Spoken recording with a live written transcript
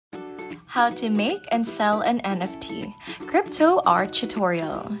How to make and sell an NFT. Crypto art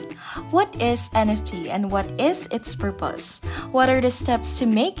tutorial. What is NFT and what is its purpose? What are the steps to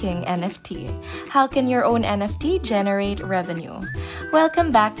making NFT? How can your own NFT generate revenue?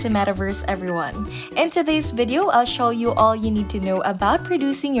 Welcome back to Metaverse, everyone. In today's video, I'll show you all you need to know about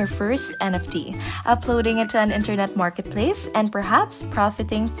producing your first NFT, uploading it to an internet marketplace, and perhaps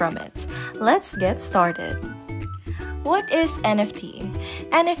profiting from it. Let's get started. What is NFT?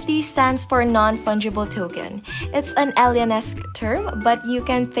 NFT stands for non-fungible token. It's an alien-esque term, but you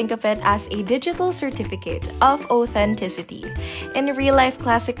can think of it as a digital certificate of authenticity. In real-life,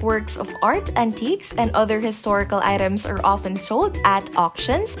 classic works of art, antiques, and other historical items are often sold at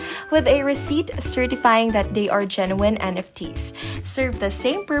auctions, with a receipt certifying that they are genuine NFTs. Serve the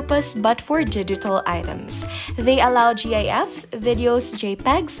same purpose but for digital items. They allow GIFs, videos,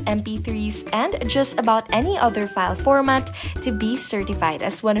 JPEGs, MP3s, and just about any other file format to be certified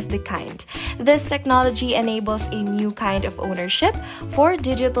as one of the kind. This technology enables a new kind of ownership for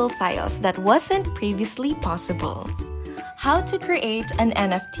digital files that wasn't previously possible. How to create an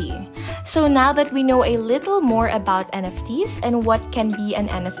NFT. So now that we know a little more about NFTs and what can be an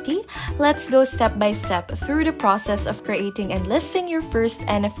NFT, let's go step by step through the process of creating and listing your first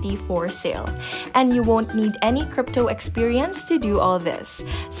NFT for sale. And you won't need any crypto experience to do all this.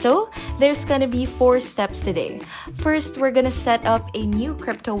 So there's gonna be 4 steps today. First, we're gonna set up a new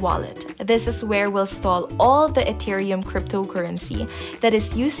crypto wallet. This is where we'll store all the Ethereum cryptocurrency that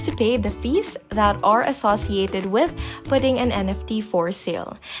is used to pay the fees that are associated with putting an NFT for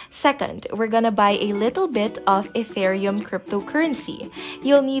sale. Second, we're gonna buy a little bit of Ethereum cryptocurrency.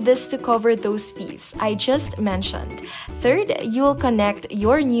 You'll need this to cover those fees I just mentioned. Third, you'll connect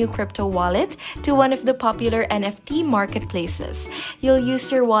your new crypto wallet to one of the popular NFT marketplaces. You'll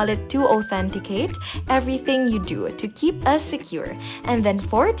use your wallet to authenticate everything you do to keep us secure. And then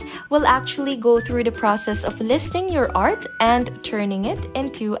fourth, we'll actually go through the process of listing your art and turning it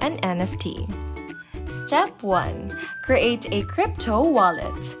into an NFT. Step 1. Create a crypto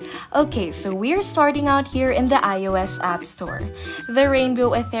wallet. Okay, so we're starting out here in the iOS App Store, the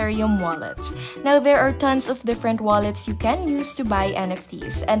Rainbow Ethereum wallet. Now there are tons of different wallets you can use to buy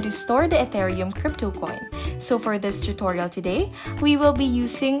NFTs and to store the Ethereum crypto coin. So for this tutorial today, we will be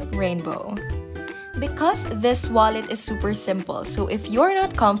using Rainbow. Because this wallet is super simple, so if you're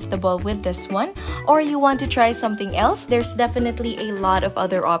not comfortable with this one or you want to try something else, there's definitely a lot of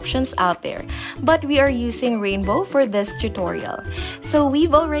other options out there. But we are using Rainbow for this tutorial. So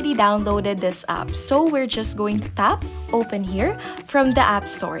we've already downloaded this app, so we're just going to tap open here from the App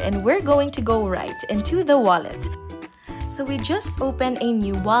Store and we're going to go right into the wallet. So we just opened a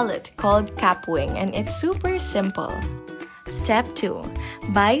new wallet called Capwing and it's super simple. Step 2.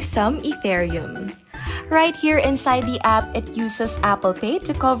 Buy some Ethereum. Right here inside the app, it uses Apple Pay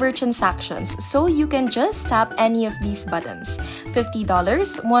to cover transactions, so you can just tap any of these buttons, $50,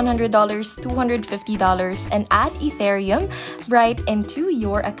 $100, $250, and add Ethereum right into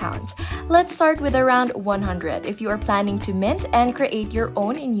your account. Let's start with around 100 if you are planning to mint and create your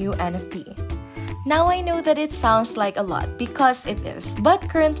own new NFT. Now I know that it sounds like a lot because it is, but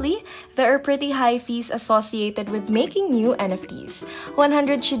currently, there are pretty high fees associated with making new NFTs.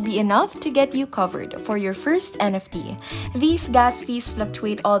 100 should be enough to get you covered for your first NFT. These gas fees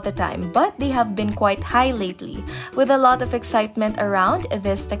fluctuate all the time, but they have been quite high lately, with a lot of excitement around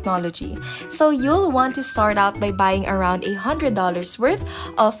this technology. So you'll want to start out by buying around $100 worth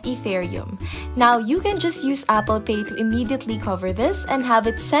of Ethereum. Now you can just use Apple Pay to immediately cover this and have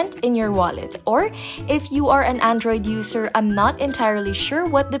it sent in your wallet, or if you are an Android user, I'm not entirely sure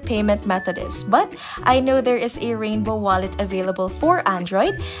what the payment method is, but I know there is a Rainbow wallet available for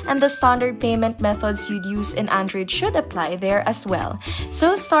Android, and the standard payment methods you'd use in Android should apply there as well.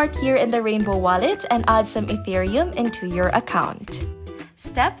 So start here in the Rainbow wallet and add some Ethereum into your account.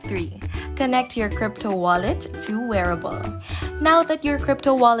 Step 3. Connect your crypto wallet to Wearable. Now that your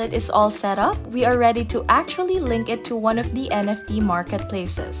crypto wallet is all set up, we are ready to actually link it to one of the NFT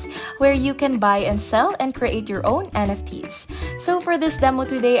marketplaces, where you can buy and sell and create your own NFTs. So for this demo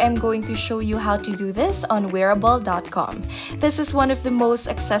today, I'm going to show you how to do this on Wearable.com. This is one of the most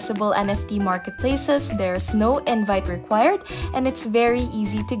accessible NFT marketplaces. There's no invite required, and it's very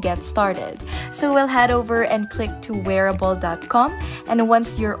easy to get started. So we'll head over and click to Wearable.com, and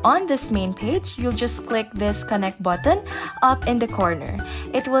once you're on this main page, you'll just click this connect button up in the corner.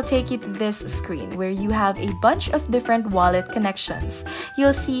 It will take you to this screen where you have a bunch of different wallet connections.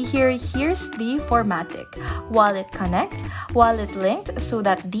 You'll see here here's the formatting: Wallet Connect, Wallet Linked, so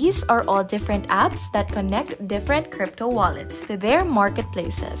that these are all different apps that connect different crypto wallets to their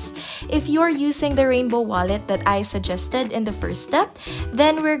marketplaces. If you're using the Rainbow wallet that I suggested in the first step,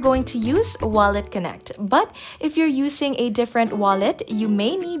 then we're going to use Wallet Connect. But if you're using a different wallet, you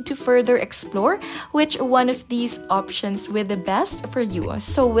may need to further explore which one of these options will be the best for you.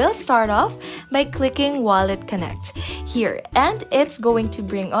 So we'll start off by clicking Wallet Connect here, and it's going to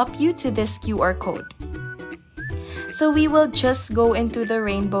bring up you to this QR code. So we will just go into the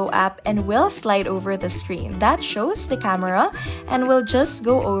Rainbow app and we'll slide over the screen that shows the camera, and we'll just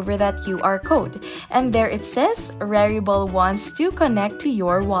go over that QR code. And there it says Rarible wants to connect to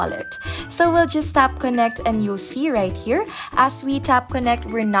your wallet. So we'll just tap connect, and you'll see right here, as we tap connect,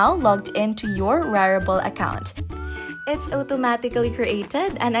 we're now logged into your Rarible account. It's automatically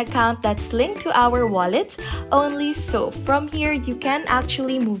created an account that's linked to our wallet only, so from here you can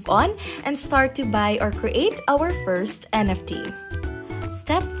actually move on and start to buy or create our first NFT.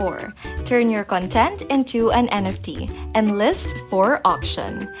 Step 4. Turn your content into an NFT and list for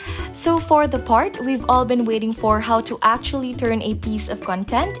auction. So for the part we've all been waiting for, how to actually turn a piece of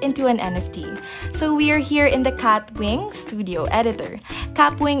content into an NFT. So we are here in the Catwing Studio Editor.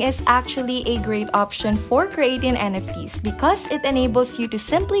 Catwing is actually a great option for creating NFTs because it enables you to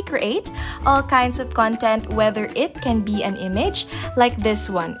simply create all kinds of content, whether it can be an image like this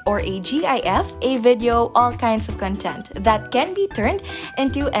one, or a GIF, a video, all kinds of content that can be turned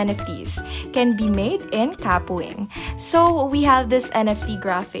into NFTs can be made in Catwing. So we have this NFT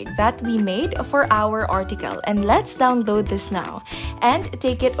graphic that we made for our article, and let's download this now and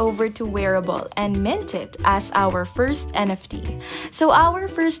take it over to Wearable and mint it as our first NFT. So our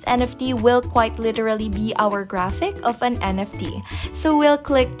first NFT will quite literally be our graphic of an NFT. So we'll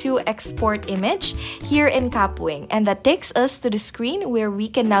click to export image here in Catwing, and that takes us to the screen where we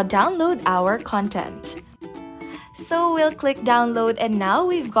can now download our content. So we'll click download, and now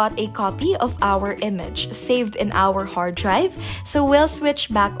we've got a copy of our image saved in our hard drive. So we'll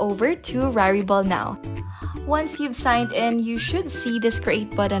switch back over to Rarible now. Once you've signed in, you should see this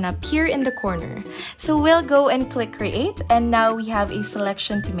create button up here in the corner. So we'll go and click create, and now we have a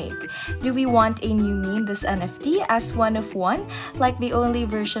selection to make. Do we want a new meme this NFT as one of one, like the only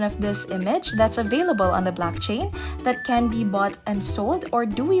version of this image that's available on the blockchain that can be bought and sold, or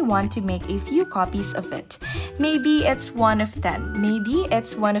do we want to make a few copies of it? Maybe it's one of 10, maybe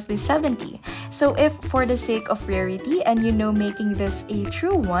it's one of the 70. So if for the sake of rarity and making this a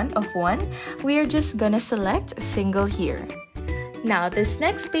true one of one, we're just gonna select single here. Now this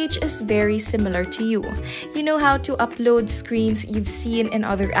next page is very similar to you. You know how to upload screens you've seen in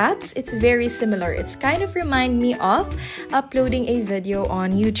other apps? It's very similar. It's kind of remind me of uploading a video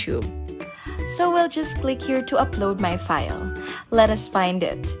on YouTube. So we'll just click here to upload my file. Let us find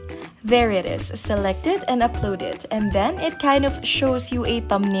it. There it is, select it and upload it, and then it kind of shows you a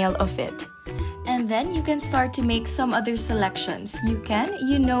thumbnail of it. And then you can start to make some other selections. You can,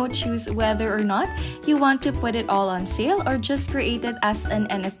 choose whether or not you want to put it all on sale or just create it as an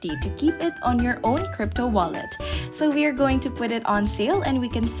NFT to keep it on your own crypto wallet. So we are going to put it on sale, and we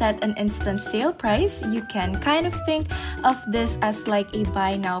can set an instant sale price. You can kind of think of this as like a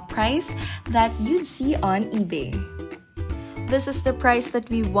buy now price that you'd see on eBay. This is the price that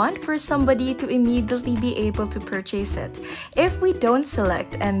we want for somebody to immediately be able to purchase it. If we don't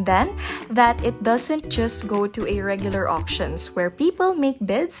select, and then that it doesn't just go to a regular auctions where people make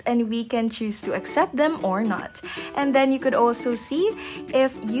bids and we can choose to accept them or not. And then you could also see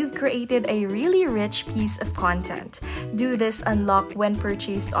if you've created a really rich piece of content. Do this unlock when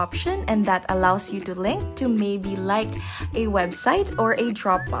purchased option, and that allows you to link to maybe like a website or a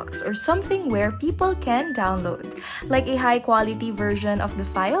Dropbox or something where people can download, like a high quality version of the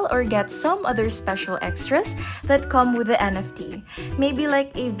file, or get some other special extras that come with the NFT. Maybe like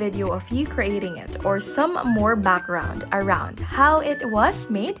a video of you creating it, or some more background around how it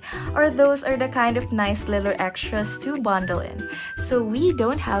was made, or those are the kind of nice little extras to bundle in. So we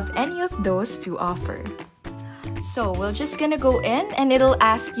don't have any of those to offer. So we're just gonna go in, and it'll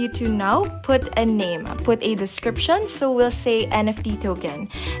ask you to now put a name, put a description. So we'll say NFT token,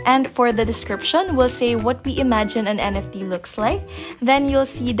 and for the description we'll say what we imagine an NFT looks like. Then you'll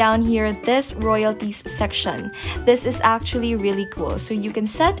see down here this royalties section. This is actually really cool. So you can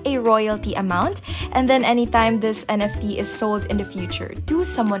set a royalty amount, and then anytime this NFT is sold in the future to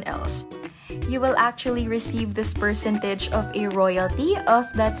someone else, you will actually receive this percentage of a royalty of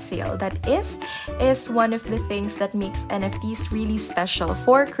that sale. That is one of the things that makes NFTs really special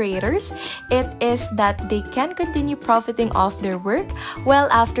for creators. It is that they can continue profiting off their work well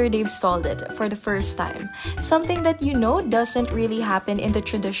after they've sold it for the first time. Something that doesn't really happen in the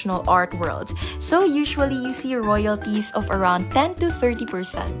traditional art world. So usually you see royalties of around 10 to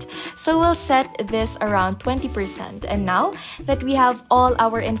 30%. So we'll set this around 20%. And now that we have all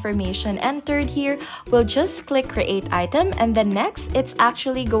our information entered here, we'll just click create item, and then next it's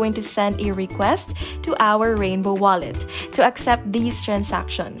actually going to send a request to our Rainbow wallet to accept these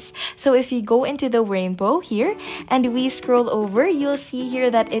transactions. So if you go into the Rainbow here and we scroll over, you'll see here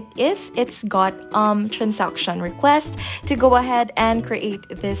that it's got transaction request to go ahead and create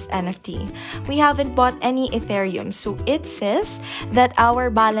this NFT. We haven't bought any Ethereum, so it says that our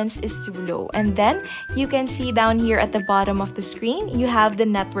balance is too low. And then you can see down here at the bottom of the screen, you have the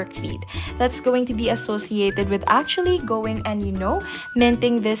network feed that's going to be associated with actually going and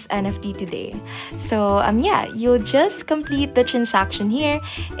minting this NFT today. So you'll just complete the transaction here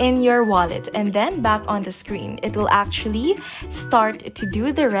in your wallet, and then back on the screen it will actually start to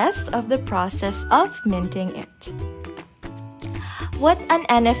do the rest of the process of minting it. What an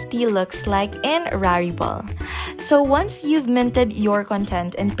NFT looks like in Rarible. So once you've minted your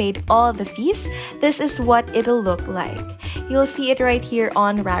content and paid all the fees, this is what it'll look like. You'll see it right here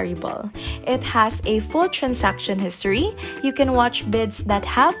on Rarible. It has a full transaction history. You can watch bids that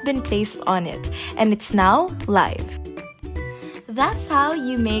have been placed on it, and it's now live. That's how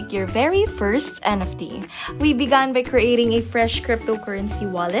you make your very first NFT. We began by creating a fresh cryptocurrency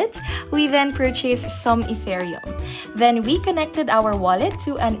wallet. We then purchased some Ethereum. Then we connected our wallet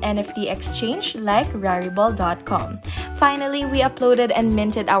to an NFT exchange like Rarible.com. Finally, we uploaded and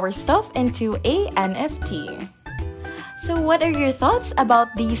minted our stuff into a NFT. So what are your thoughts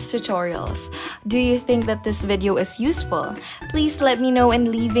about these tutorials? Do you think that this video is useful? Please let me know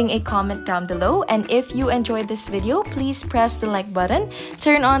in leaving a comment down below. And if you enjoyed this video, please press the like button,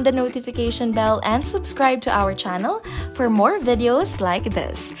 turn on the notification bell, and subscribe to our channel for more videos like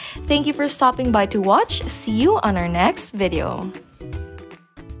this. Thank you for stopping by to watch. See you on our next video.